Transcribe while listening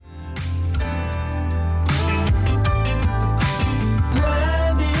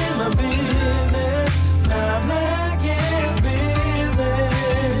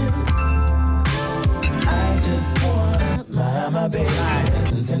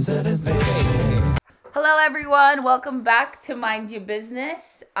trendsetters, baby. Hello, everyone. Welcome back to Mind Your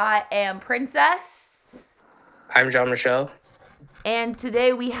Business. I am Princess. I'm Jean-Michel. And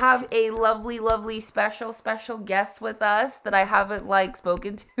today we have a lovely, special guest with us that I haven't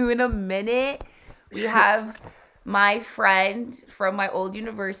spoken to in a minute. We have my friend from my old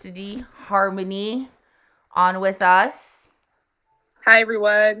university, Harmony, on with us. Hi,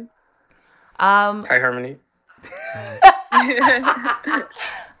 everyone. Hi, Harmony.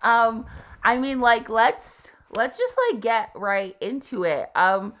 I mean, let's just get right into it.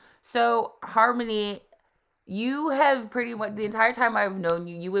 So Harmony, you have pretty much the entire time I've known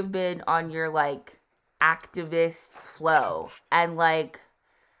you, you have been on your activist flow, and I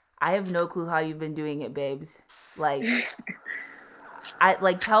have no clue how you've been doing it, babes. Tell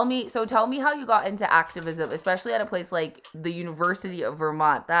me how you got into activism, especially at a place like the University of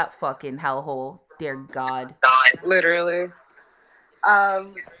Vermont, that fucking hellhole. Dear God. Literally.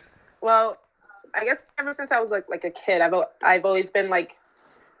 Well, I guess ever since I was like a kid, I've always been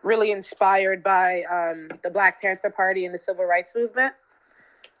really inspired by the Black Panther Party and the Civil Rights Movement.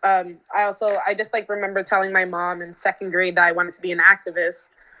 I just remember telling my mom in second grade that I wanted to be an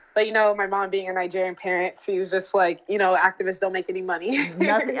activist. But, my mom being a Nigerian parent, she was just activists don't make any money.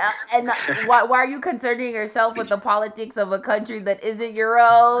 Nothing. And why are you concerning yourself with the politics of a country that isn't your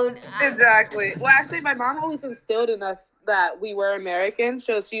own? Exactly. Well, actually, my mom always instilled in us that we were American.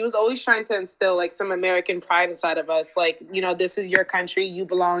 So she was always trying to instill some American pride inside of us. This is your country, you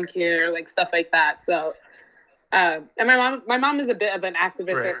belong here, stuff like that. So, and my mom is a bit of an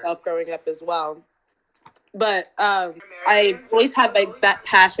activist herself growing up as well. But I always had that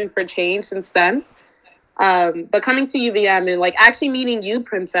passion for change since then. But coming to UVM and actually meeting you,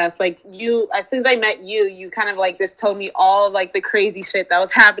 Princess, you, as soon as I met you, you kind of just told me all the crazy shit that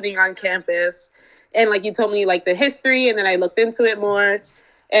was happening on campus. And you told me the history, and then I looked into it more,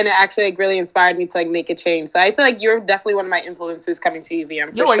 and it actually really inspired me to make a change. So I'd say you're definitely one of my influences coming to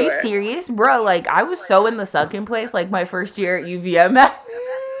UVM. Yo, are you serious, bro? I was so in the sunken place my first year at UVM.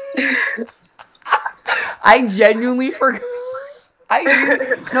 I genuinely forgot.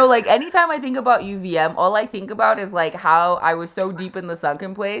 Anytime I think about UVM, all I think about is how I was so deep in the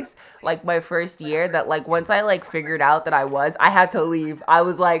sunken place my first year that once I figured out that I had to leave. I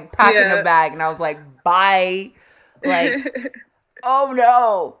was packing a bag and I was bye. Oh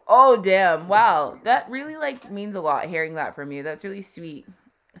no. Oh damn. Wow. That really means a lot hearing that from you. That's really sweet.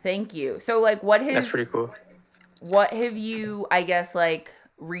 Thank you. So That's pretty cool. What have you, I guess,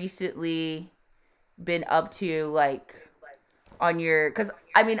 recently been up to on your, because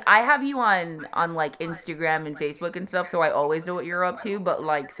I mean I have you on Instagram and Facebook and stuff, so I always know what you're up to, but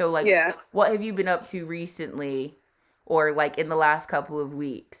what have you been up to recently or in the last couple of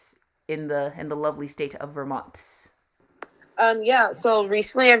weeks in the lovely state of Vermont? So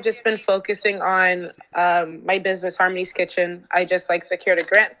recently I've just been focusing on my business, Harmony's Kitchen. I just secured a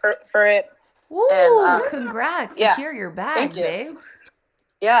grant for it. Ooh, and, congrats. Secure your bag, babes.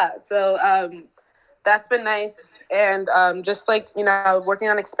 Yeah, so that's been nice. And just working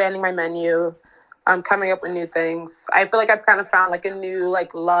on expanding my menu, coming up with new things. I feel I've kind of found a new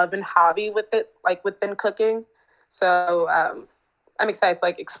love and hobby with it, within cooking. So I'm excited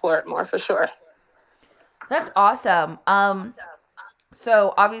to explore it more for sure. That's awesome.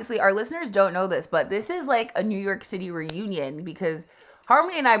 So obviously our listeners don't know this, but this is a New York City reunion because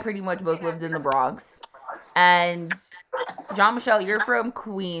Harmony and I pretty much both lived in the Bronx. And Jean-Michel, you're from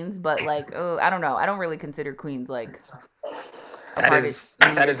Queens, but I don't know. I don't really consider Queens that is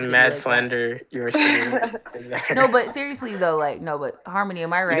mad slander you're saying. No, but seriously though, no, but Harmony,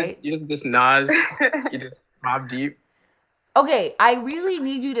 am I right? You just this Nas, you just Mobb Deep. Okay, I really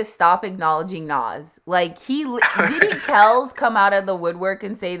need you to stop acknowledging Nas. Didn't Kells come out of the woodwork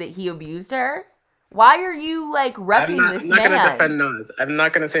and say that he abused her? Why are you repping this man? I'm not gonna defend Nas. I'm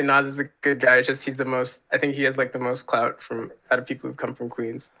not gonna say Nas is a good guy. It's just he's the most. I think he has the most clout out of people who've come from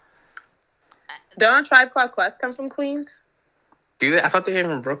Queens. Don't Tribe Called Quest come from Queens? Do they? I thought they came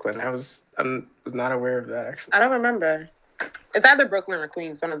from Brooklyn. I was not aware of that actually. I don't remember. It's either Brooklyn or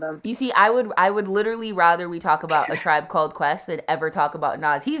Queens, one of them. You see, I would literally rather we talk about A Tribe Called Quest than ever talk about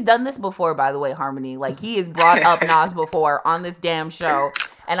Nas. He's done this before, by the way, Harmony. He has brought up Nas before on this damn show.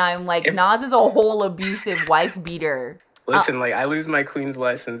 And I'm Nas is a whole abusive wife beater. Listen, I lose my Queens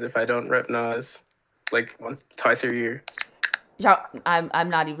license if I don't rep Nas, twice a year. I'm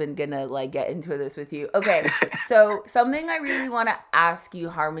not even gonna get into this with you. Okay, so something I really want to ask you,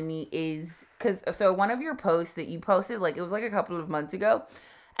 Harmony, is so one of your posts that you posted, it was a couple of months ago,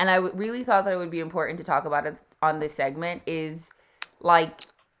 and I really thought that it would be important to talk about it on this segment, is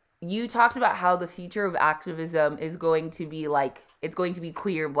you talked about how the future of activism is going to be it's going to be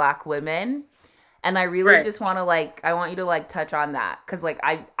queer Black women. And I really just want to I want you to touch on that because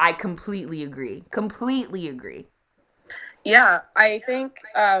I completely agree. Completely agree. Yeah, I think,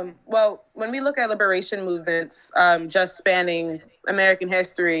 well, when we look at liberation movements just spanning American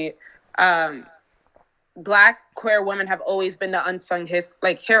history, Black queer women have always been the unsung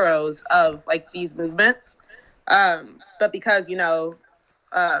heroes of these movements. But because, patriarchy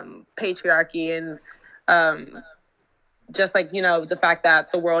and just the fact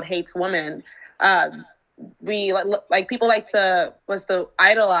that the world hates women, we people like to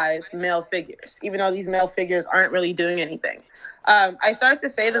idolize male figures, even though these male figures aren't really doing anything. I start to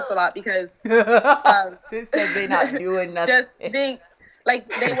say this a lot because Sis said they're not doing nothing. just being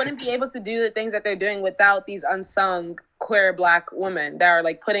they wouldn't be able to do the things that they're doing without these unsung queer Black women that are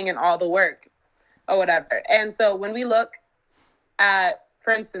putting in all the work or whatever. And so when we look at,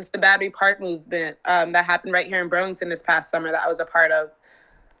 for instance, the Battery Park movement that happened right here in Burlington this past summer that I was a part of,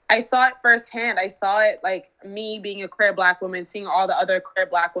 I saw it firsthand. I saw it me being a queer Black woman, seeing all the other queer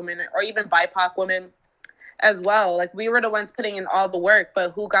Black women or even BIPOC women as well. We were the ones putting in all the work,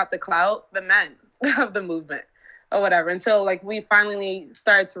 but who got the clout? The men of the movement or whatever. Until we finally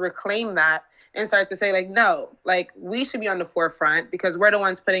started to reclaim that and start to say no, we should be on the forefront because we're the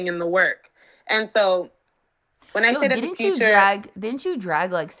ones putting in the work. And so when I say that didn't the future, didn't you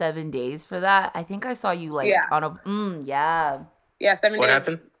drag 7 days for that? I think I saw you on a yeah 7 days. What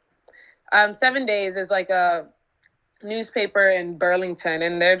happened? 7 days is a newspaper in Burlington,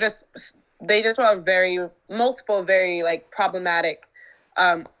 and they just wrote multiple very problematic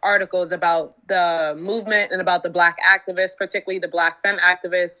articles about the movement and about the Black activists, particularly the Black femme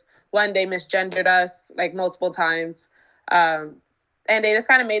activists. One, they misgendered us multiple times, and they just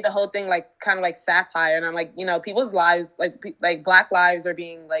kind of made the whole thing satire. And I'm people's lives, Black lives are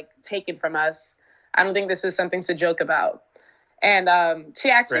being taken from us. I don't think this is something to joke about. And she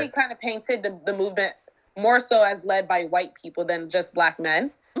actually kind of painted the movement more so as led by white people than just Black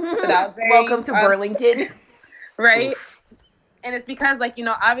men. So that was very welcome to Burlington. Right. And it's because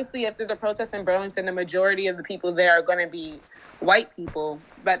obviously if there's a protest in Burlington, the majority of the people there are going to be white people,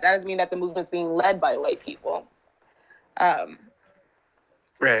 but that doesn't mean that the movement's being led by white people.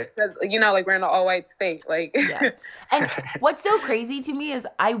 Right. Because we're in an all-white state. Yes. And what's so crazy to me is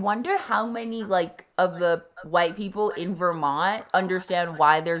I wonder how many of the white people in Vermont understand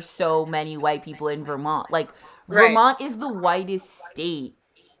why there's so many white people in Vermont. Vermont is the whitest state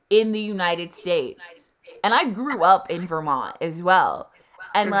in the United States. And I grew up in Vermont as well.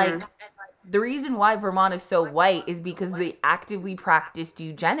 And the reason why Vermont is so white is because they actively practiced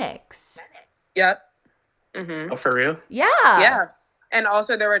eugenics. Yep. Oh, for real? Yeah. Yeah. And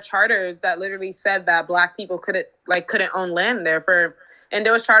also there were charters that literally said that Black people couldn't own land there and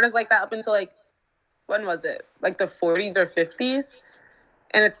there was charters like that up until when was it? The 40s or 50s.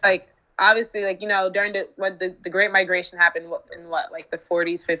 And it's obviously during the Great Migration happened in the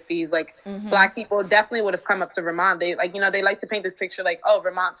 40s, 50s, Black people definitely would have come up to Vermont. They they like to paint this picture oh,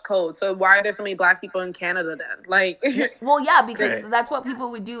 Vermont's cold, so why are there so many Black people in Canada then? Well, yeah, because that's what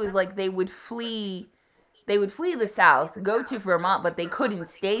people would do is they would flee the South, go to Vermont, but they couldn't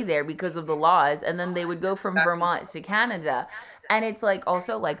stay there because of the laws, and then they would go from Vermont to Canada. And it's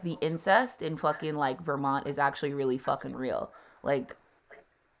also the incest in fucking Vermont is actually really fucking real.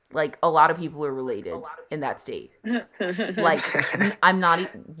 A lot of people are related in that state. I'm not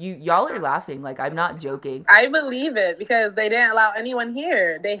y'all are laughing, I'm not joking. I believe it because they didn't allow anyone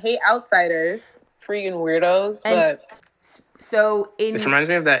here. They hate outsiders, freaking weirdos. But so this reminds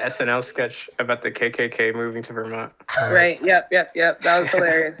me of that SNL sketch about the KKK moving to Vermont. Right. Yep. That was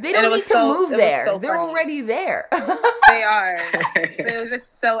hilarious. They don't need to move there. They're funny. Already there. They are. They're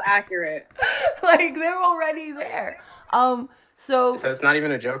just so accurate. They're already there. So it's not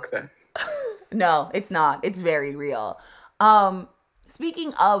even a joke then. No, it's not. It's very real.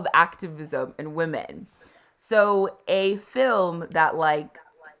 Speaking of activism and women, so a film that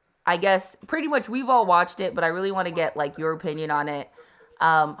I guess pretty much we've all watched it, but I really want to get your opinion on it.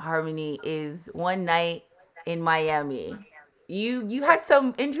 Harmony, is One Night in Miami. You had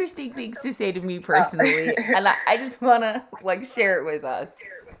some interesting things to say to me personally, and I just want to share it with us.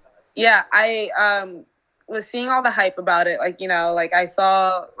 Yeah, I was seeing all the hype about it. I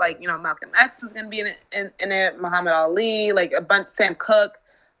saw Malcolm X was gonna be in it, Muhammad Ali, a bunch, Sam Cooke,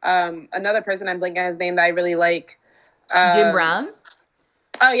 another person I'm blanking on his name that I really like. Jim Brown.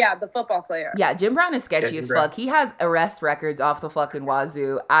 Oh yeah, the football player. Yeah, Jim Brown is sketchy as fuck. He has arrest records off the fucking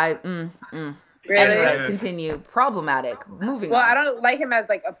wazoo. Really? Anyway, continue. Problematic. Moving on. I don't like him as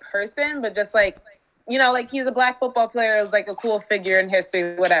a person, but just he's a Black football player. It was a cool figure in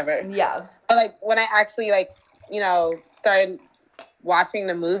history, whatever. Yeah. But when I actually started watching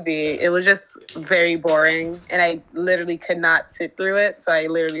the movie, it was just very boring, and I literally could not sit through it. So I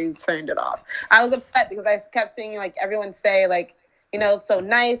literally turned it off. I was upset because I kept seeing like everyone say like, so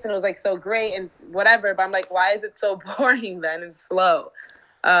nice and it was like so great and whatever. But I'm like, why is it so boring then and slow?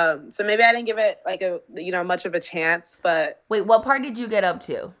 So maybe I didn't give it like a much of a chance. But Wait, what part did you get up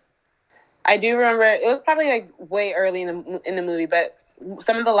to? I do remember it was probably like way early in the movie, but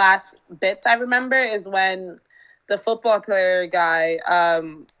some of the last bits I remember is when the football player guy,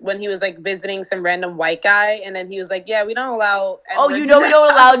 when he was like visiting some random white guy, and then he was like, "Yeah, we don't allow." Oh, N-words we don't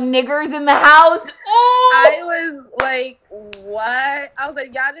allow niggers in the house. I Oh, was like, "What?" I was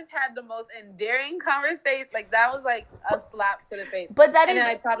like, "Y'all just had the most endearing conversation." Like that was like a slap to the face. but that And is,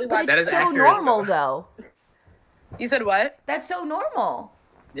 then I probably but watched. That it's is so accurate, normal though. though. You said what? That's so normal.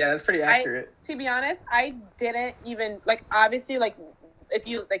 Yeah, that's pretty accurate. To be honest, I didn't even like. Obviously, like if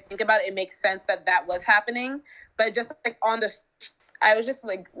you like think about it, it makes sense that was happening. But just like I was just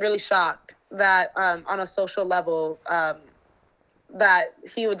like really shocked that on a social level that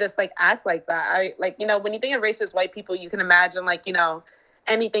he would just like act like that. I like when you think of racist white people, you can imagine like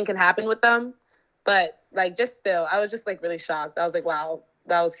anything can happen with them. But like just still, I was just like really shocked. I was like, wow,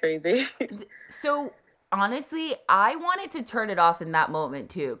 that was crazy. So honestly, I wanted to turn it off in that moment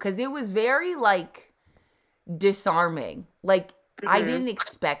too, because it was very like disarming. Like I didn't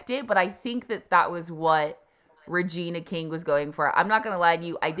expect it, but I think that was what Regina King was going for. I'm not gonna lie to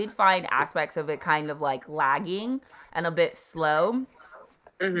you, I did find aspects of it kind of like lagging and a bit slow,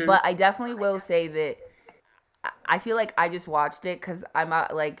 but I definitely will say that I feel like I just watched it because I'm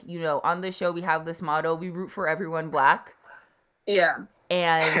like, on the show we have this motto: we root for everyone black. Yeah.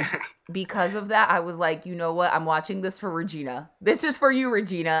 And because of that, I was like, you know what? I'm watching this for Regina. This is for you,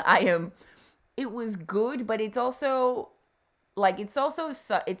 Regina. It was good, but it's also like, it's also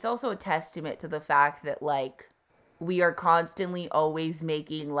a testament to the fact that like we are constantly always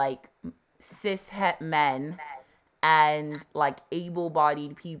making like cis het men and like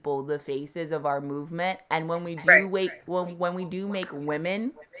able-bodied people the faces of our movement. And when we do when we do make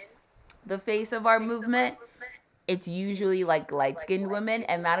women the face of our movement, it's usually like light-skinned women.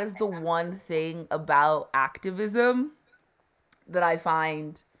 And that is the one thing about activism that I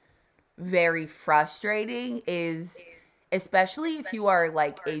find very frustrating, is especially if you are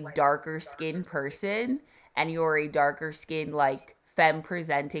like a darker skinned person and you're a darker skinned like femme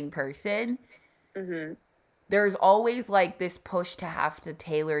presenting person, there's always like this push to have to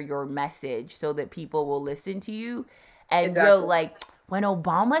tailor your message so that people will listen to you. And like when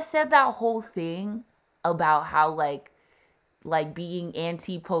Obama said that whole thing about how like being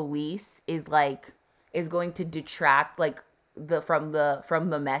anti-police is going to detract like from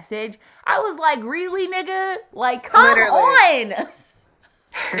the message, I was like, really, nigga? Like, come on.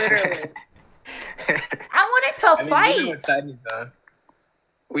 Literally. I wanted to fight. We know what side he's on.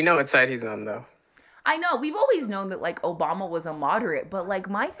 We know what side he's on, though. I know, we've always known that like Obama was a moderate, but like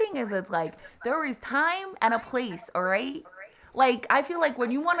my thing is, it's like there is time and a place, all right? Like I feel like when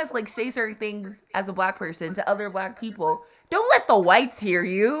you want to like say certain things as a black person to other black people, don't let the whites hear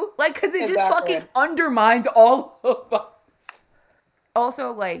you, like, because it just fucking undermines all of us.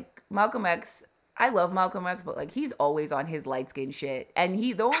 Also, like Malcolm X, I love Malcolm X, but like he's always on his light skin shit, and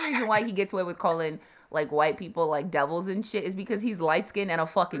the only reason why he gets away with calling like white people like devils and shit is because he's light skinned and a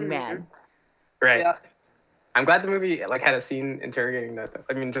fucking man. Right. Yeah. I'm glad the movie like had a scene interrogating that, though.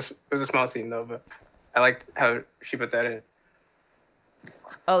 I mean, just it was a small scene though, but I liked how she put that in.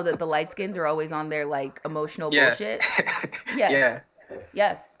 Oh, that the light skins are always on their like emotional bullshit. Yes. Yeah.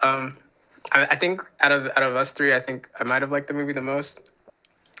 Yes. I think out of us three, I think I might have liked the movie the most,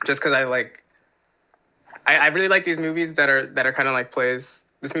 just because I really like these movies that are kind of like plays.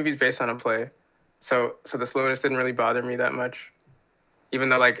 This movie's based on a play, so the slowness didn't really bother me that much, even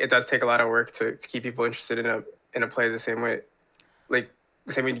though like it does take a lot of work to keep people interested in a play the same way you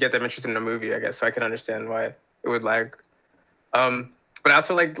get them interested in a movie, I guess. So I can understand why it would lag. But I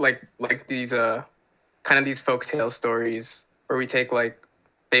also like these kind of these folktale stories where we take like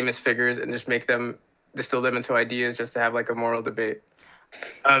famous figures and just distill them into ideas just to have like a moral debate.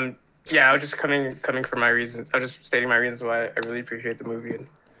 Yeah, I was just coming for my reasons. I was just stating my reasons why I really appreciate the movie, and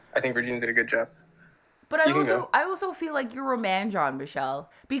I think Regina did a good job. But I also feel like you're a man, John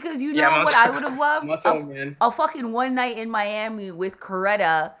Michelle, because what I would have loved? A fucking one night in Miami with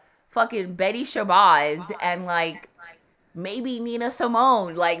Coretta, fucking Betty Shabazz, and like maybe Nina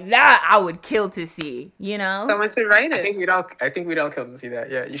Simone. Like that I would kill to see, Someone should write it. I think we'd all kill to see that.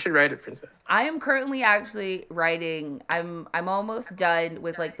 Yeah, you should write it, Princess. I am currently actually writing. I'm almost done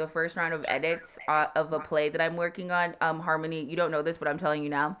with like the first round of edits of a play that I'm working on. Harmony, you don't know this, but I'm telling you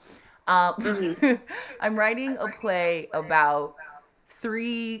now. I'm writing a play about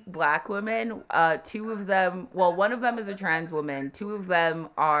three black women. Two of them, well, one of them is a trans woman.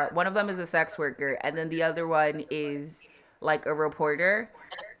 One of them is a sex worker, and then the other one is like a reporter.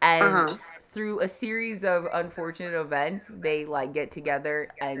 And Uh-huh. through a series of unfortunate events, they like get together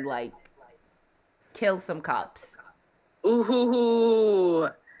and like kill some cops. Ooh,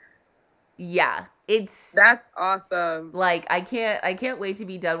 Yeah, it's that's awesome. like I can't wait to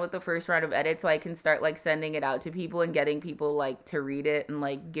be done with the first round of edits so I can start like sending it out to people and getting people like to read it and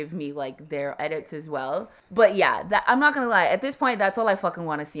like give me like their edits as well. But yeah, that I'm not gonna lie, at this point that's all I fucking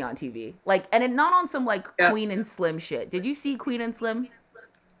want to see on TV. Like, and it not on some like Yeah. Queen and Slim shit. Did you see Queen and Slim?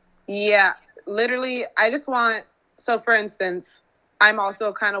 Yeah, literally, I just want, so for instance, I'm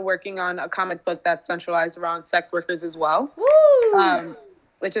also kind of working on a comic book that's centralized around sex workers as well, Woo!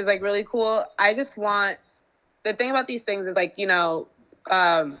 which is like really cool. I just want, the thing about these things is like,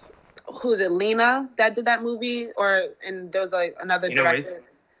 um, who's it, Lena that did that movie? And there was like another director.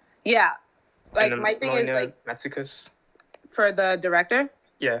 Yeah. Like my thing is like, Matsukis. for the director.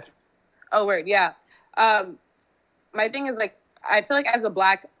 Yeah. Oh, word. Yeah. My thing is like, I feel like as a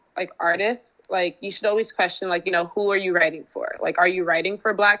black like artist, like you should always question like, who are you writing for? Like, are you writing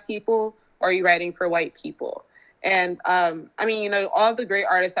for black people or are you writing for white people? And I mean, all the great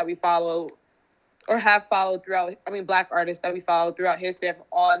artists that we follow or have followed throughout, I mean, black artists that we followed throughout history have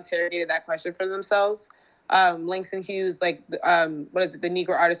all interrogated that question for themselves. Langston Hughes, like, what is it, the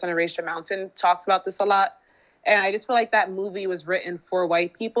Negro Artist on Erasure Mountain, talks about this a lot. And I just feel like that movie was written for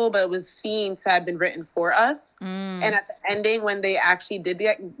white people, but it was seen to have been written for us. And at the ending, when they actually did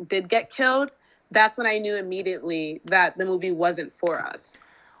get killed, that's when I knew immediately that the movie wasn't for us.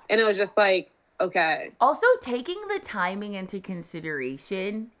 And it was just like, okay. Also, taking the timing into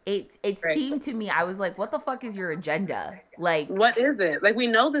consideration, it Right. seemed to me, I was like, what the fuck is your agenda? Like, What is it? Like, we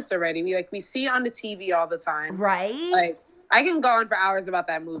know this already. We see it on the TV all the time. right? Like, I can go on for hours about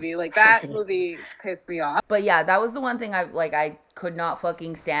that movie. Like, that movie pissed me off. But yeah, that was the one thing I could not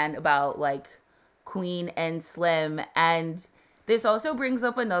fucking stand about like Queen and Slim. And this also brings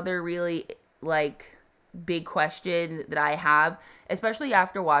up another really like big question that I have, especially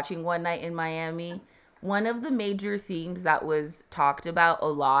after watching One Night in Miami. One of the major themes that was talked about a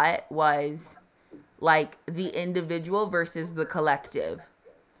lot was like the individual versus the collective.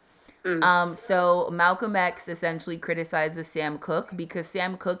 So Malcolm X essentially criticizes Sam Cooke because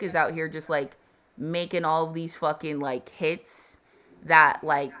Sam Cooke is out here just like making all of these fucking like hits that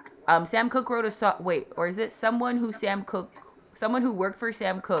like Sam Cooke wrote a song. Wait, or is it someone who worked for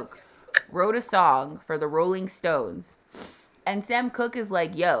Sam Cooke wrote a song for the Rolling Stones, and Sam Cooke is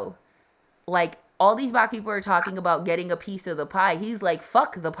like, yo, like all these black people are talking about getting a piece of the pie. He's like,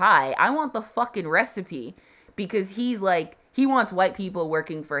 fuck the pie. I want the fucking recipe, because he's like, he wants white people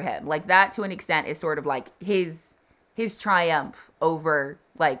working for him. Like that to an extent is sort of like his triumph over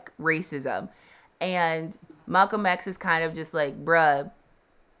like racism. And Malcolm X is kind of just like, bruh,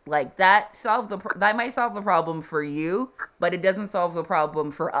 like that might solve the problem for you, but it doesn't solve the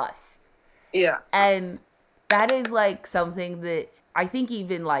problem for us. Yeah. And that is like something that I think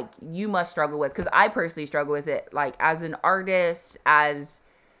even like you must struggle with, because I personally struggle with it, like as an artist, as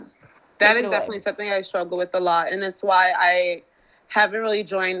that is definitely something I struggle with a lot. And it's why I haven't really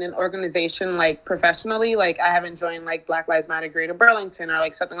joined an organization like professionally. Like I haven't joined like Black Lives Matter Greater Burlington or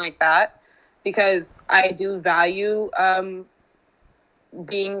like something like that, because I do value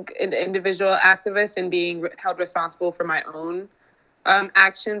being an individual activist and being held responsible for my own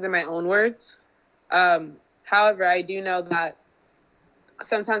actions and my own words. However, I do know that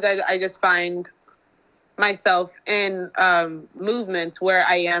sometimes I just find myself in movements where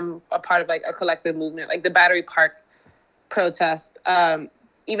I am a part of like a collective movement, like the Battery Park protest.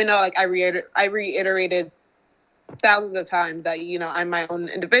 Even though like I reiterated thousands of times that I'm my own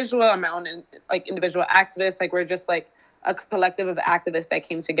individual, I'm my own like individual activist. Like we're just like a collective of activists that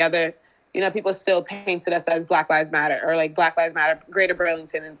came together. People still painted us as Black Lives Matter or like Black Lives Matter Greater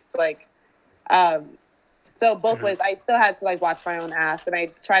Burlington, and it's like, so both ways. I still had to like watch my own ass, and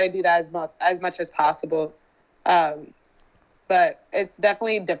I try to do that as much as possible. But it's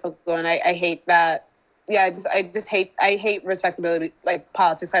definitely difficult, and I hate that. Yeah, I hate respectability, like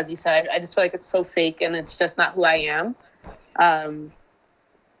politics, as you said. I just feel like it's so fake, and it's just not who I am.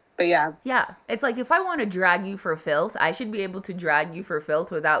 But yeah. Yeah, it's like if I want to drag you for filth, I should be able to drag you for filth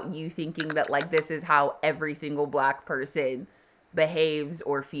without you thinking that like this is how every single black person behaves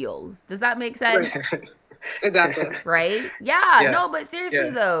or feels. Does that make sense? Exactly. Right? Yeah, no, but seriously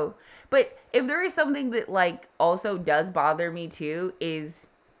though. But if there is something that like also does bother me too, is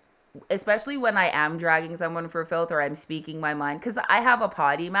especially when I am dragging someone for filth or I'm speaking my mind, because I have a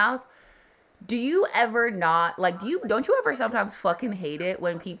potty mouth. Do you ever not like? Don't you ever sometimes fucking hate it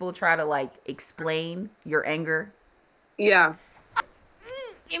when people try to like explain your anger? Yeah.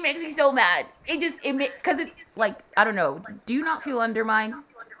 It makes me so mad. Because it's like I don't know. Do you not feel undermined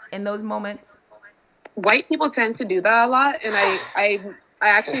in those moments? White people tend to do that a lot, and I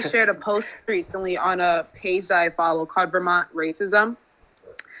actually shared a post recently on a page that I follow called Vermont Racism,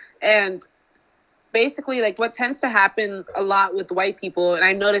 and basically like what tends to happen a lot with white people, and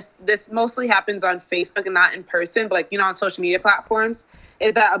I noticed this mostly happens on Facebook and not in person, but like on social media platforms,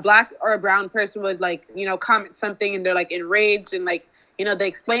 is that a black or a brown person would like comment something and they're like enraged and like they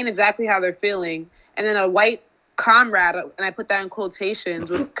explain exactly how they're feeling, and then a white comrade, and I put that in quotations,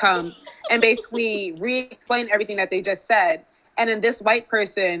 would come and basically re-explain everything that they just said, and then this white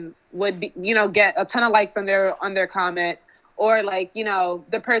person would be get a ton of likes on their comment, or like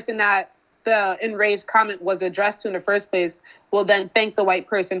the person that the enraged comment was addressed to in the first place will then thank the white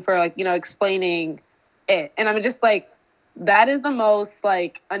person for like explaining it, and I'm just like, that is the most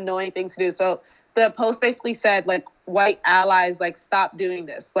like annoying thing to do. So the post basically said like, white allies, like, stop doing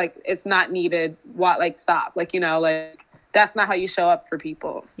this, like it's not needed, what, like stop, like like that's not how you show up for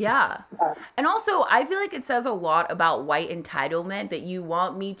people. Yeah. And also, I feel like it says a lot about white entitlement that you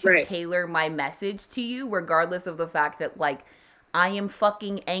want me to Right. tailor my message to you, regardless of the fact that, like, I am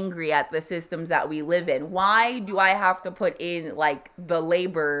fucking angry at the systems that we live in. Why do I have to put in, like, the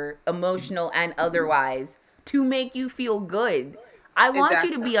labor, emotional and otherwise, to make you feel good? I want you to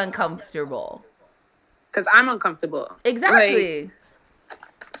Exactly. be uncomfortable. Because I'm uncomfortable. Like, Exactly.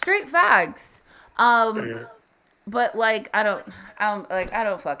 Straight facts. But like I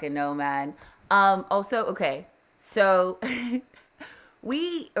don't fucking know, man. Also, okay. So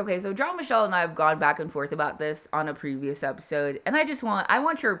so John Michelle and I have gone back and forth about this on a previous episode, and I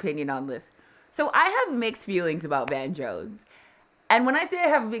want your opinion on this. So I have mixed feelings about Van Jones. And when I say I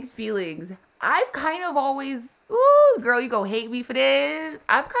have mixed feelings, I've kind of always, ooh, girl, you gonna hate me for this.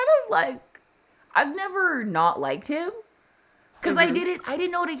 I've never not liked him. Because I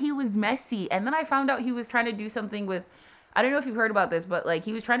didn't know that he was messy. And then I found out he was trying to do something with, I don't know if you've heard about this, but like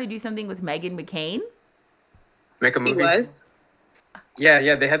he was trying to do something with Meghan McCain. Make a he movie. was.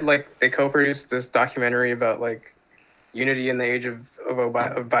 Yeah. They had like they co-produced this documentary about like unity in the age of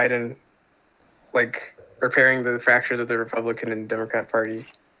Biden, like repairing the fractures of the Republican and Democrat Party.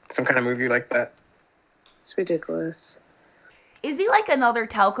 Some kind of movie like that. It's ridiculous. Is he like another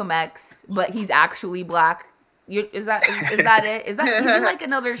Talcum X, but he's actually black? Is that it? Is he like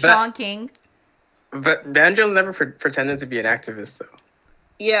another Sean King? But Van Jones never pretended to be an activist, though.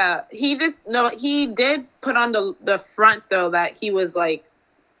 Yeah, he did put on the front though that he was like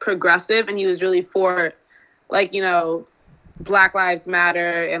progressive and he was really for like Black Lives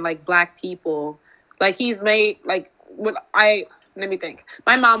Matter and like black people. Like he's made like let me think.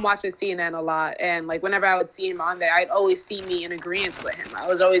 My mom watches CNN a lot, and like whenever I would see him on there, I'd always see me in agreement with him. I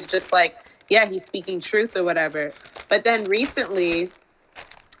was always just like, yeah, he's speaking truth or whatever. But then recently,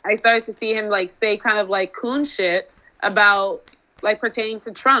 I started to see him like say kind of like coon shit about like pertaining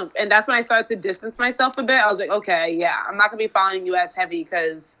to Trump, and that's when I started to distance myself a bit. I was like, okay, yeah, I'm not gonna be following you as heavy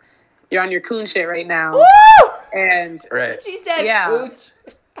because you're on your coon shit right now. Woo! And right. She said, yeah. Ooch.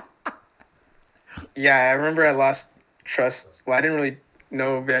 Yeah, I remember I lost trust. Well, I didn't really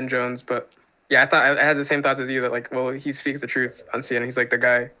know Van Jones, but yeah, I thought I had the same thoughts as you that like, well, he speaks the truth on CNN. He's like the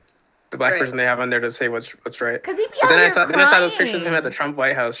guy, the black person they have on there to say what's right. Because he be but then I saw those pictures of him at the Trump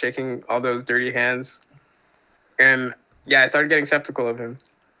White House shaking all those dirty hands, and yeah, I started getting skeptical of him.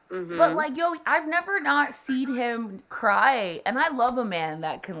 Mm-hmm. But like, yo, I've never not seen him cry, and I love a man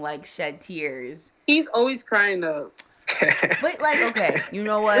that can like shed tears. He's always crying though. But like, okay, you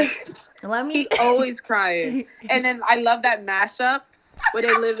know what? He's always crying. And then I love that mashup where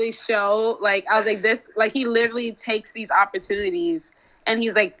they literally show, like, I was like, this, like, he literally takes these opportunities and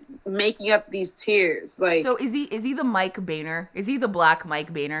he's like making up these tears. Like, so is he the Mike Boehner? Is he the black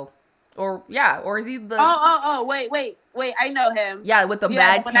Mike Boehner? Or is he the wait, I know him. Yeah, with the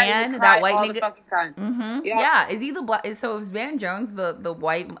bad tan, that white all nigga. The fucking time. Mm-hmm. Yep. Yeah, is he the black? So is Van Jones the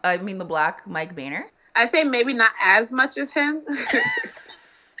white? I mean the black Mike Boehner? I'd say maybe not as much as him.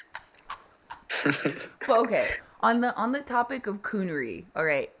 But okay, on the topic of coonery, all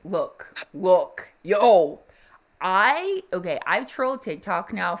right, look, yo, I troll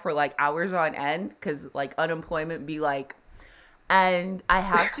TikTok now for like hours on end because like unemployment be like, and I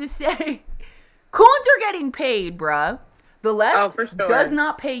have to say, coons are getting paid, bruh. The left does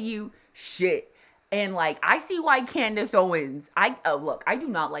not pay you shit, and like I see why Candace Owens. I do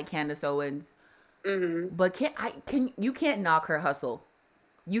not like Candace Owens, mm-hmm. but you can't knock her hustle.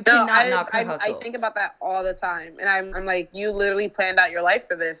 You No, cannot knock her I hustle. think about that all the time, and I'm like, you literally planned out your life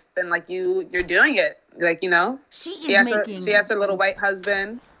for this, and like you're doing it, like, you know. She She is has making, her little white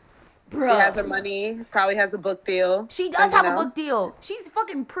husband. bruh. She has her money. Probably has a book deal. She does you have a know? book deal. She's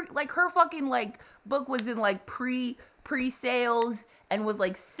fucking like her fucking like book was in like pre-sales and was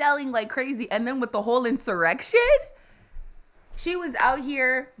like selling like crazy. And then with the whole insurrection, she was out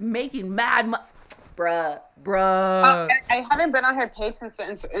here making mad money. Bruh. I haven't been on her page since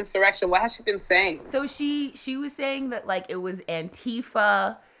the insurrection. What has she been saying? So she was saying that like it was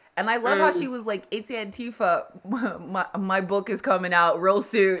Antifa. And I love how she was like, "It's Antifa. My book is coming out real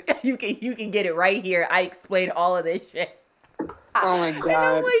soon. You can get it right here. I explained all of this shit." Oh my god! And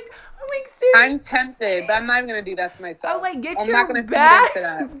I'm like, seriously. I'm tempted, but I'm not even gonna do that to myself. I'm like, get I'm your not gonna bag, feed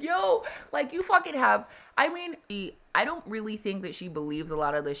into that. yo. Like you fucking have. I mean, I don't really think that she believes a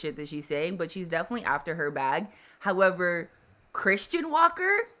lot of the shit that she's saying, but she's definitely after her bag. However, Christian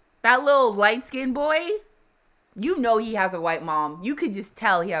Walker, that little light skinned boy. You know he has a white mom. You could just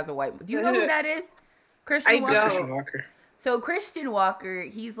tell he has a white mom. Do you know who that is? Christian Walker. Christian Walker. So Christian Walker,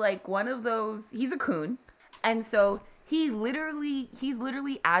 he's like one of those, he's a coon. And so he's literally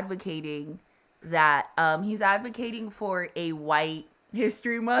advocating that he's advocating for a white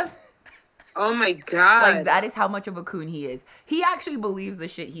history month. Oh my god! Like that is how much of a coon he is. He actually believes the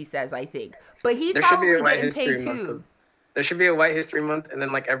shit he says, I think. But he's There should be probably a White getting paid History Month. too. There should be a White History Month, and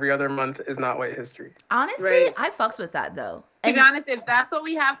then like every other month is not White History. Honestly, Right. I fucks with that though. To be honest, if that's what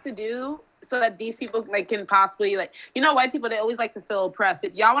we have to do, so that these people like can possibly like, you know, white people, they always like to feel oppressed.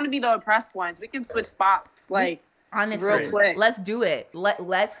 If y'all want to be the oppressed ones, we can switch spots. Like honestly, real quick. let's do it.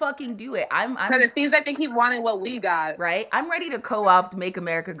 Let's fucking do it. I'm because it seems like they keep wanting what we got. right. I'm ready to co-opt Make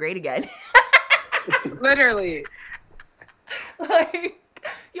America Great Again. Literally.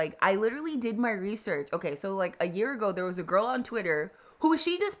 like I literally did my research. Okay, so like a year ago there was a girl on Twitter who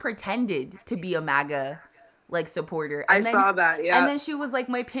she just pretended to be a MAGA like supporter. I saw that, yeah. And then she was like,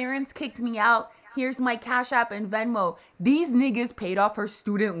 my parents kicked me out. Here's my Cash App and Venmo. These niggas paid off her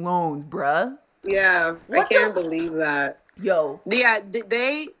student loans, bruh. Yeah, I can't believe that. Yo. Yeah,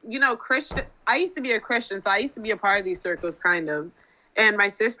 they, you know, Christian. I used to be a Christian, so I used to be a part of these circles, kind of. And my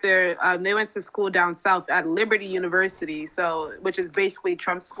sister, they went to school down south at Liberty University, so which is basically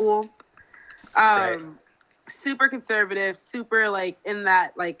Trump school. Right. Super conservative, super like in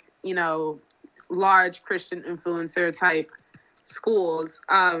that like, you know, large Christian influencer type schools.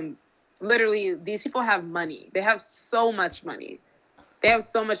 Literally, these people have money. They have so much money.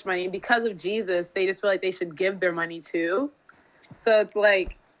 And because of Jesus, they just feel like they should give their money too. So it's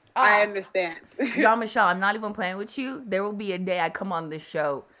like, I understand. Jean-Michel, I'm not even playing with you. There will be a day I come on this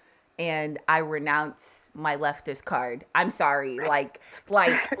show and I renounce my leftist card. I'm sorry. Like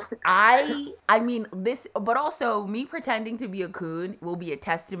I mean this, but also me pretending to be a coon will be a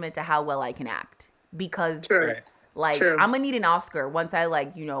testament to how well I can act. Because True. like True. I'm gonna need an Oscar once I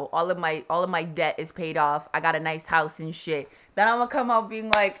like, you know, all of my debt is paid off. I got a nice house and shit. Then I'm gonna come out being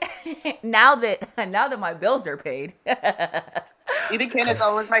like, now that my bills are paid. You think Candace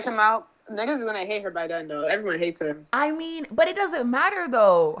Owens might come out? Niggas is gonna hate her by then, though. Everyone hates her. I mean, but it doesn't matter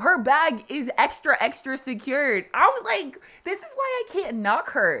though. Her bag is extra secured. I'm like, this is why I can't knock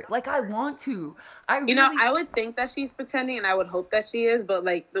her. Like I want to. You know, I would think that she's pretending, and I would hope that she is, but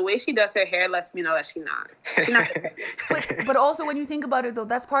like the way she does her hair lets me know that she's not. She's not pretending. but also when you think about it though,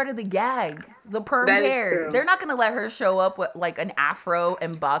 that's part of the gag. The perm That is hair. true. They're not gonna let her show up with like an afro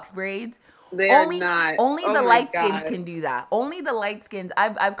and box braids. They're not. Only Oh the my light skins God. can do that. Only the light skins.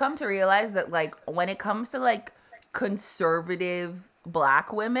 I've come to realize that like when it comes to like conservative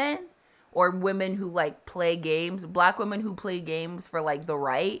black women or women who like play games, black women who play games for like the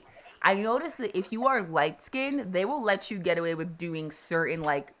right, I noticed that if you are light skinned, they will let you get away with doing certain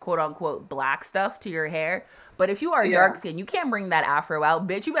like quote unquote black stuff to your hair. But if you are dark skinned, you can't bring that afro out,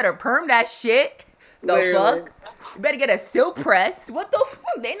 bitch. You better perm that shit. The Literally. fuck? You better get a silk press. What the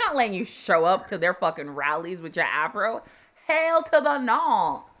fuck? They not letting you show up to their fucking rallies with your afro. Hell to the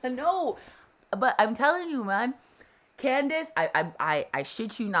no. No. But I'm telling you, man, Candace, I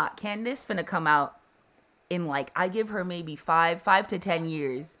shit you not. Candace finna come out in like, I give her maybe 5 to 10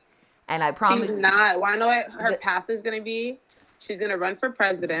 years. And I promise. She's not. Well, I know what her path is gonna be. She's gonna run for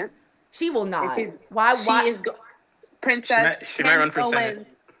president. She will not. Why? Princess She might run for Senate.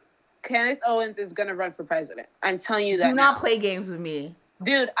 Candace Owens is gonna run for president. I'm telling you that. Do not play games with me.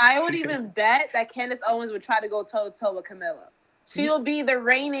 Dude, I would even bet that Candace Owens would try to go toe to toe with Camilla. She will be the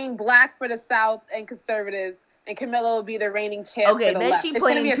reigning black for the South and conservatives, and Camilla will be the reigning champ Okay, for the then left. she It's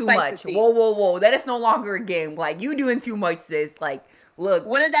gonna playing be a too sight to much. see. Whoa. That is no longer a game. Like, you doing too much, sis. Like, look.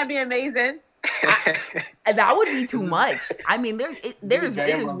 Wouldn't that be amazing? That would be too much. I mean, it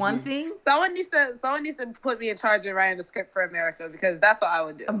is one thing, Someone needs to put me in charge of writing the script for America, because that's what I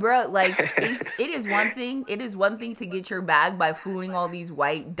would do. bro. Like, if it is one thing, to get your bag by fooling all these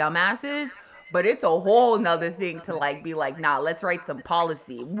white dumbasses. But it's a whole nother thing to like be like, nah, let's write some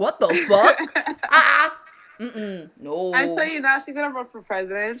policy. What the fuck? No. I tell you now, she's gonna run for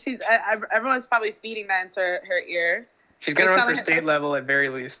president. Everyone's probably feeding that into her ear. She's gonna run for state level at very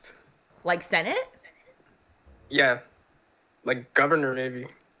least. Like Senate? Yeah, like governor maybe.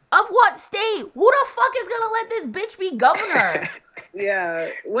 Of what state? Who the fuck is gonna let this bitch be governor? Yeah.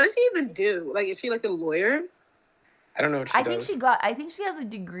 What does she even do? Like, is she like a lawyer? I don't know what she does. I think she has a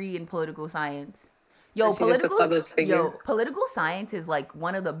degree in political science. Political science is like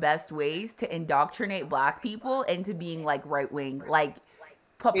one of the best ways to indoctrinate black people into being like right wing. Like,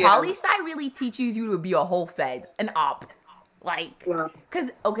 poli-sci really teaches you to be a whole fed, an op. Like,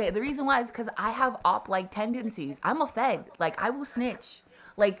 because, okay, the reason why is because I have op-like tendencies. I'm a fed. Like, I will snitch.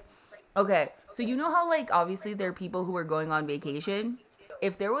 Like, okay, so you know how, like, obviously there are people who are going on vacation?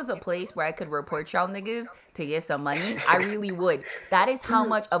 If there was a place where I could report y'all niggas to get some money, I really would. That is how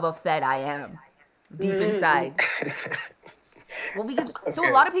much of a fed I am. Deep inside. Well, because so a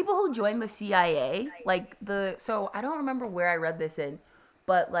lot of people who join the CIA, so I don't remember where I read this in,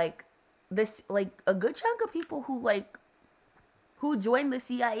 but like this, like a good chunk of people who joined the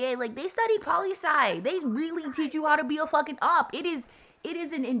CIA, like they studied poli-sci. They really teach you how to be a fucking op. It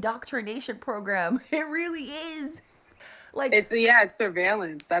is an indoctrination program. It really is. Like, it's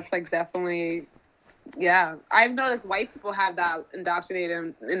surveillance. That's like definitely. Yeah, I've noticed white people have that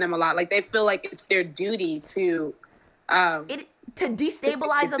indoctrinated in them a lot. Like, they feel like it's their duty to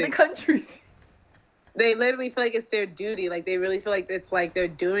destabilize other countries. They literally feel like it's their duty. Like, they really feel like it's like they're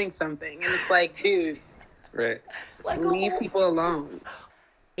doing something, and it's like, dude, right? Like, leave people alone.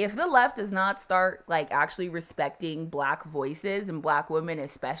 If the left does not start like actually respecting black voices and black women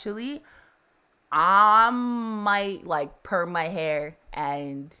especially, I might like perm my hair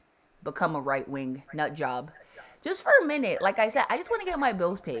and become a right-wing nut job just for a minute. Like I said, I just want to get my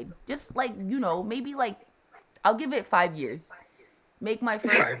bills paid. Just like, maybe like I'll give it 5 years, make my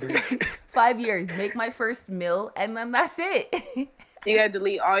first 5 years, make my first meal, and then that's it. You gotta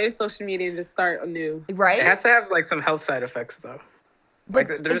delete all your social media and just start anew, right? It has to have like some health side effects though. But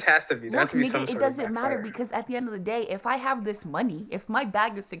like, there just has to be. There has to be some sort it doesn't matter, because at the end of the day, if I have this money, if my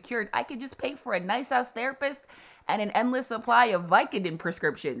bag is secured, I could just pay for a nice ass therapist and an endless supply of Vicodin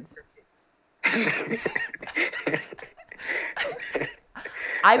prescriptions.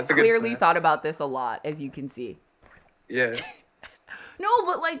 I've clearly thought about this a lot, as you can see. Yeah. No,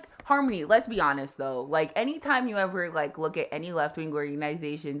 but like, Harmony, let's be honest though. Like, anytime you ever like look at any left-wing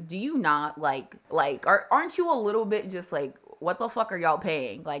organizations, do you not aren't you a little bit just like, what the fuck are y'all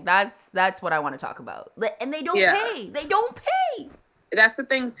paying? Like, that's what I want to talk about. And they don't pay. They don't pay. That's the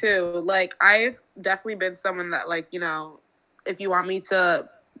thing too. Like, I've definitely been someone that, like, if you want me to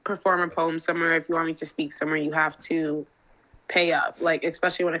perform a poem somewhere, if you want me to speak somewhere, you have to pay up. Like,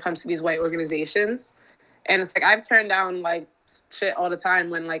 especially when it comes to these white organizations. And it's like, I've turned down like shit all the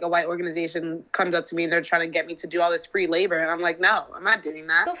time when like a white organization comes up to me and they're trying to get me to do all this free labor, and I'm like, no, I'm not doing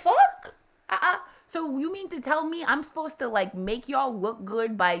that. The fuck? So you mean to tell me I'm supposed to like make y'all look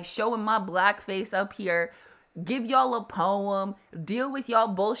good by showing my black face up here, give y'all a poem, deal with y'all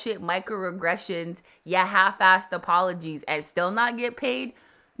bullshit microaggressions, half-assed apologies, and still not get paid?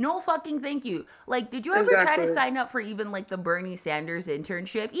 No fucking thank you. Like, did you ever try to sign up for even like the Bernie Sanders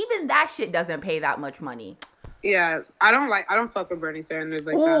internship? Even that shit doesn't pay that much money. Yeah, I don't fuck with Bernie Sanders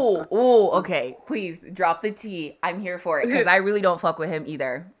like that. So. Oh, okay. Please drop the tea. I'm here for it, because I really don't fuck with him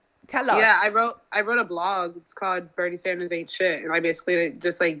either. Tell us. Yeah, I wrote a blog. It's called Bernie Sanders Ain't Shit, and I basically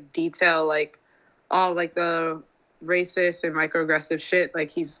just like detail like all like the racist and microaggressive shit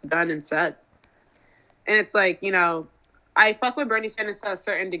like he's done and said. And it's like, I fuck with Bernie Sanders to a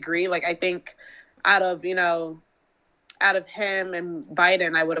certain degree. Like, I think out of him and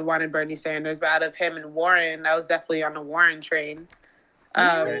Biden, I would have wanted Bernie Sanders, but out of him and Warren, I was definitely on the Warren train.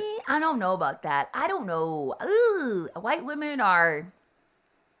 Really? I don't know about that. I don't know. Ooh, white women are...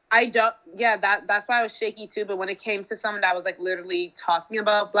 That's why I was shaky too. But when it came to someone that was like literally talking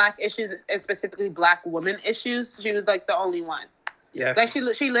about black issues and specifically black woman issues, she was like the only one. Yeah. Like, she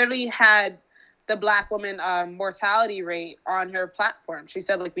literally had the black woman mortality rate on her platform. She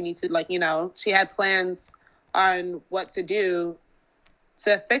said like, we need to she had plans on what to do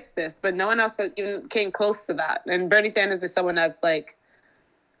to fix this, but no one else even came close to that. And Bernie Sanders is someone that's like,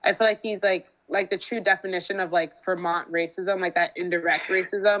 I feel like he's like the true definition of like Vermont racism, like that indirect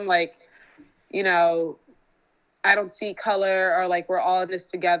racism. Like, I don't see color, or like we're all in this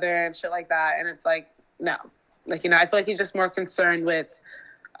together and shit like that. And it's like, no, like, I feel like he's just more concerned with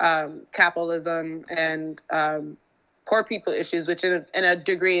capitalism and poor people issues, which in a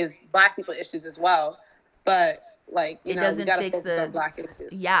degree is Black people issues as well. But like, It we doesn't got to fix focus on the Black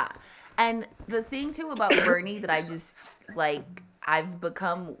issues. yeah. And the thing too about Bernie that I just like I've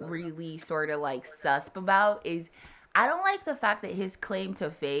become really sort of like susp about is I don't like the fact that his claim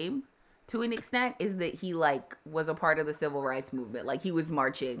to fame to an extent is that he like was a part of the civil rights movement, like he was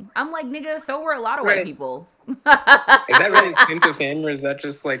marching. I'm like, nigga, so were a lot of white Right. people. Is that really his claim to fame, or is that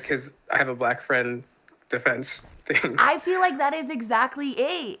just like his "I have a black friend" defense thing? I feel like that is exactly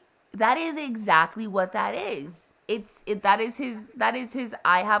it. That is exactly what that is. That is his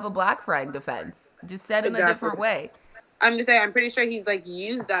I have a black friend defense. Just said in a Exactly. different way. I'm just saying, I'm pretty sure he's like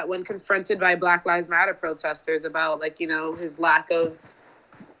used that when confronted by Black Lives Matter protesters about like, his lack of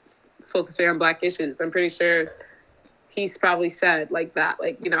focusing on Black issues. I'm pretty sure he's probably said like that.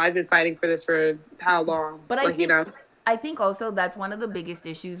 Like, I've been fighting for this for how long? But Like, I think also that's one of the biggest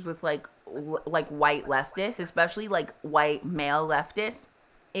issues with like white leftists, especially like white male leftists,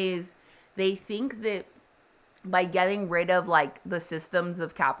 is they think that by getting rid of like the systems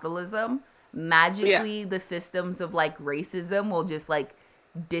of capitalism, magically the systems of like racism will just like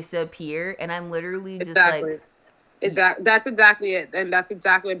disappear. And I'm literally just exactly. like, That's exactly it. And that's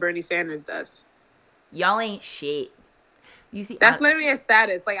exactly what Bernie Sanders does. y'all ain't shit. You see, That's literally his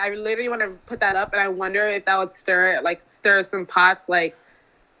status. Like, I literally want to put that up, and I wonder if that would stir some pots. Like,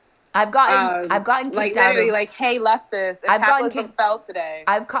 I've gotten like kicked out literally, of like, hey, leftists, if I've gotten capitalism kicked fell today.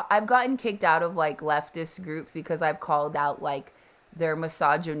 I've gotten kicked out of like leftist groups because I've called out like their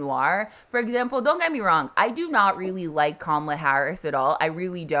misogynoir. For example, don't get me wrong, I do not really like Kamala Harris at all. I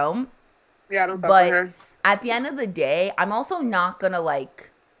really don't. Yeah, I don't fuck with But her. at the end of the day, I'm also not gonna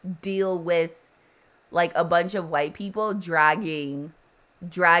like deal with like a bunch of white people dragging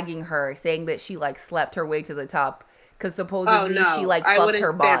her, saying that she like slept her way to the top because Oh supposedly she no, like I fucked wouldn't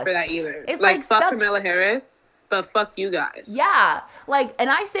her stand for boss. that either. It's Like, like fuck suck. Kamala Harris, but fuck you guys. Yeah, like, and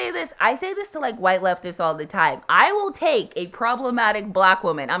I say this to like white leftists all the time. I will take a problematic black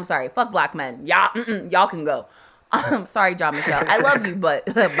woman. I'm sorry, fuck black men. Y'all can go. I'm sorry, John Michelle. I love you, but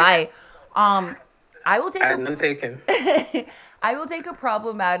bye. I will take None taken. I will take a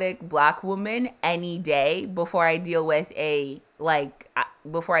problematic black woman any day before I deal with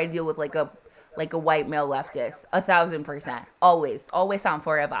before I deal with like a white male leftist. 1,000%. Always on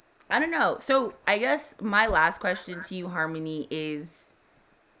forever. I don't know. So I guess my last question to you, Harmony, is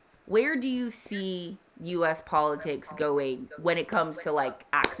where do you see U.S. politics going when it comes to like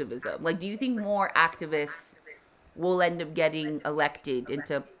activism? Like, do you think more activists will end up getting elected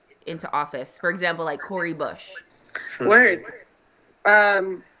into office? For example, like Cory Bush. Word.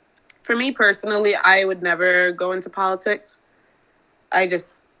 For me personally, I would never go into politics. I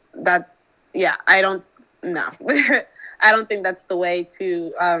just I don't no. I don't think that's the way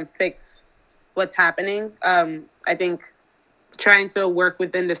to fix what's happening. I think trying to work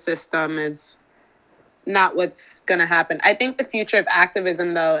within the system is not what's gonna happen. I think the future of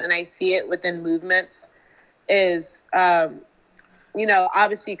activism, though, and I see it within movements, is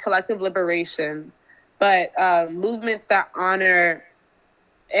obviously collective liberation, but movements that honor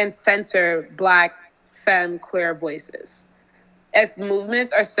and center Black, femme, queer voices. If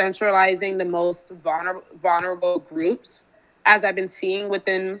movements are centralizing the most vulnerable groups, as I've been seeing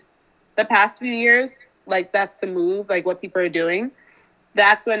within the past few years, like that's the move, like what people are doing.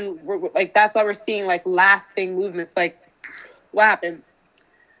 That's that's why we're seeing like lasting movements. Like, what happened?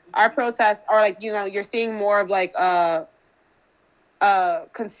 Our protests are like, you're seeing more of like a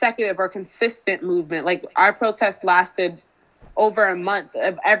consecutive or consistent movement. Like, our protests lasted over a month.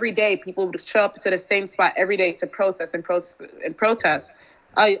 Of every day people would show up to the same spot every day to protest and protest.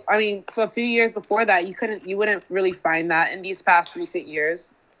 I mean, for a few years before that, you wouldn't really find that in these past recent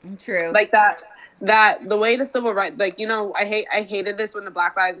years. True. Like that the way the civil rights, like, I hated this when the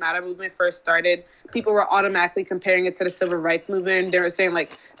Black Lives Matter movement first started. People were automatically comparing it to the civil rights movement. They were saying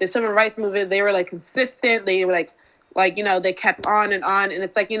like the civil rights movement, they were like consistent. They were like they kept on, and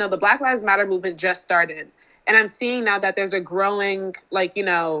it's like, the Black Lives Matter movement just started. And I'm seeing now that there's a growing,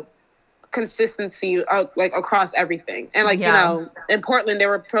 consistency, like across everything. And in Portland, they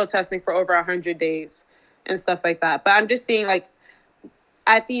were protesting for over 100 days and stuff like that. But I'm just seeing like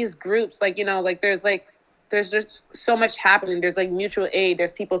at these groups, there's just so much happening. There's like mutual aid.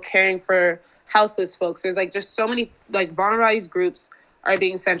 There's people caring for houseless folks. There's like just so many like vulnerabilized groups are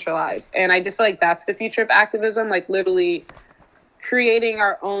being centralized. And I just feel like that's the future of activism. Like, literally creating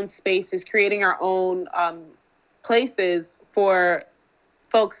our own spaces, creating our own places for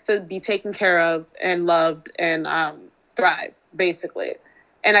folks to be taken care of and loved and thrive, basically.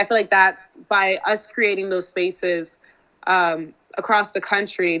 And I feel like that's by us creating those spaces across the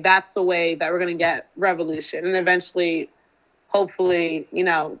country, that's the way that we're going to get revolution. And eventually, hopefully,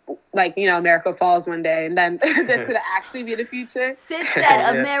 America falls one day, and then this could actually be the future. Sis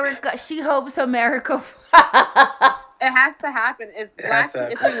said America, she hopes America It has to happen.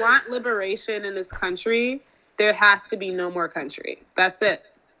 If we want liberation in this country, there has to be no more country. That's it.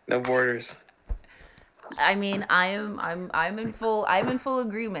 No borders. I mean, I'm in full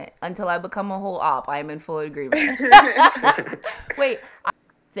agreement until I become a whole op. I'm in full agreement. Wait,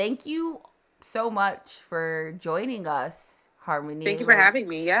 thank you so much for joining us, Harmony. Thank you for having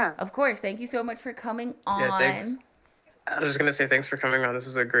me. Yeah. Of course. Thank you so much for coming on. Yeah, thanks. I was just gonna say thanks for coming on. This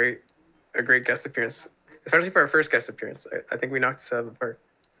was a great guest appearance, especially for our first guest appearance. I think we knocked this out of the park.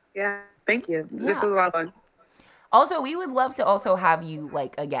 Yeah. Thank you. Yeah. This was a lot of fun. Also, we would love to also have you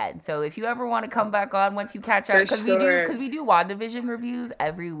again. So if you ever want to come back on once you catch up, because we do WandaVision reviews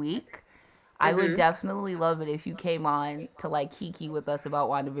every week. I would definitely love it if you came on to kiki with us about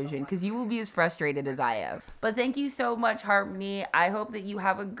WandaVision, because you will be as frustrated as I am. But thank you so much, Harmony. I hope that you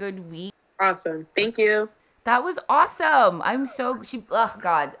have a good week. Awesome. Thank you. That was awesome. I'm so oh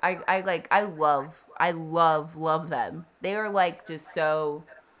God. I love them. They are just so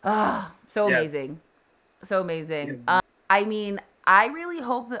amazing. So amazing. I mean, I really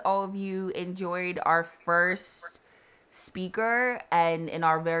hope that all of you enjoyed our first speaker and in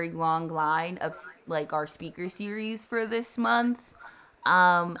our very long line of our speaker series for this month.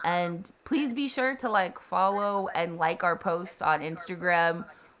 And please be sure to follow and our posts on Instagram.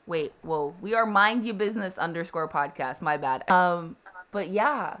 We are Mind Your Business _podcast. My bad. But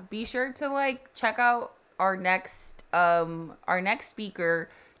yeah, be sure to check out our next speaker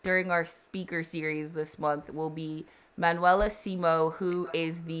during our speaker series this month will be Manuela Simo, who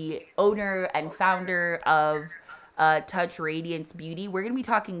is the owner and founder of Touch Radiance Beauty. We're going to be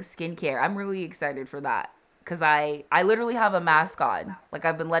talking skincare. I'm really excited for that because I literally have a mask on.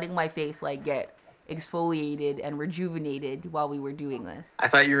 I've been letting my face get exfoliated and rejuvenated while we were doing this. I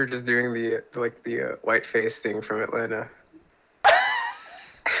thought you were just doing the white face thing from Atlanta.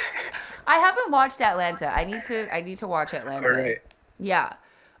 I haven't watched Atlanta. I need to watch Atlanta. All right. Yeah.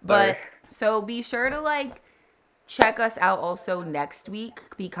 But so be sure to check us out also next week,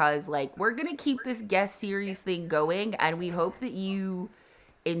 because we're going to keep this guest series thing going, and we hope that you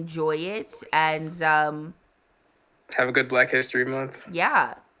enjoy it and have a good Black History Month.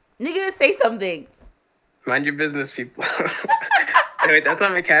 Yeah. Nigga, say something. Mind your business, people. Wait, that's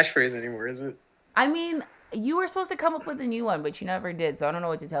not my catchphrase anymore, is it? I mean, you were supposed to come up with a new one, but you never did, so I don't know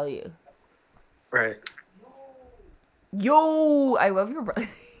what to tell you. Right. Yo, I love your brother.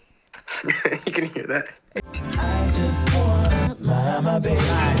 You can hear that. I just wanna lie my baby.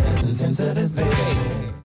 Listen to this baby.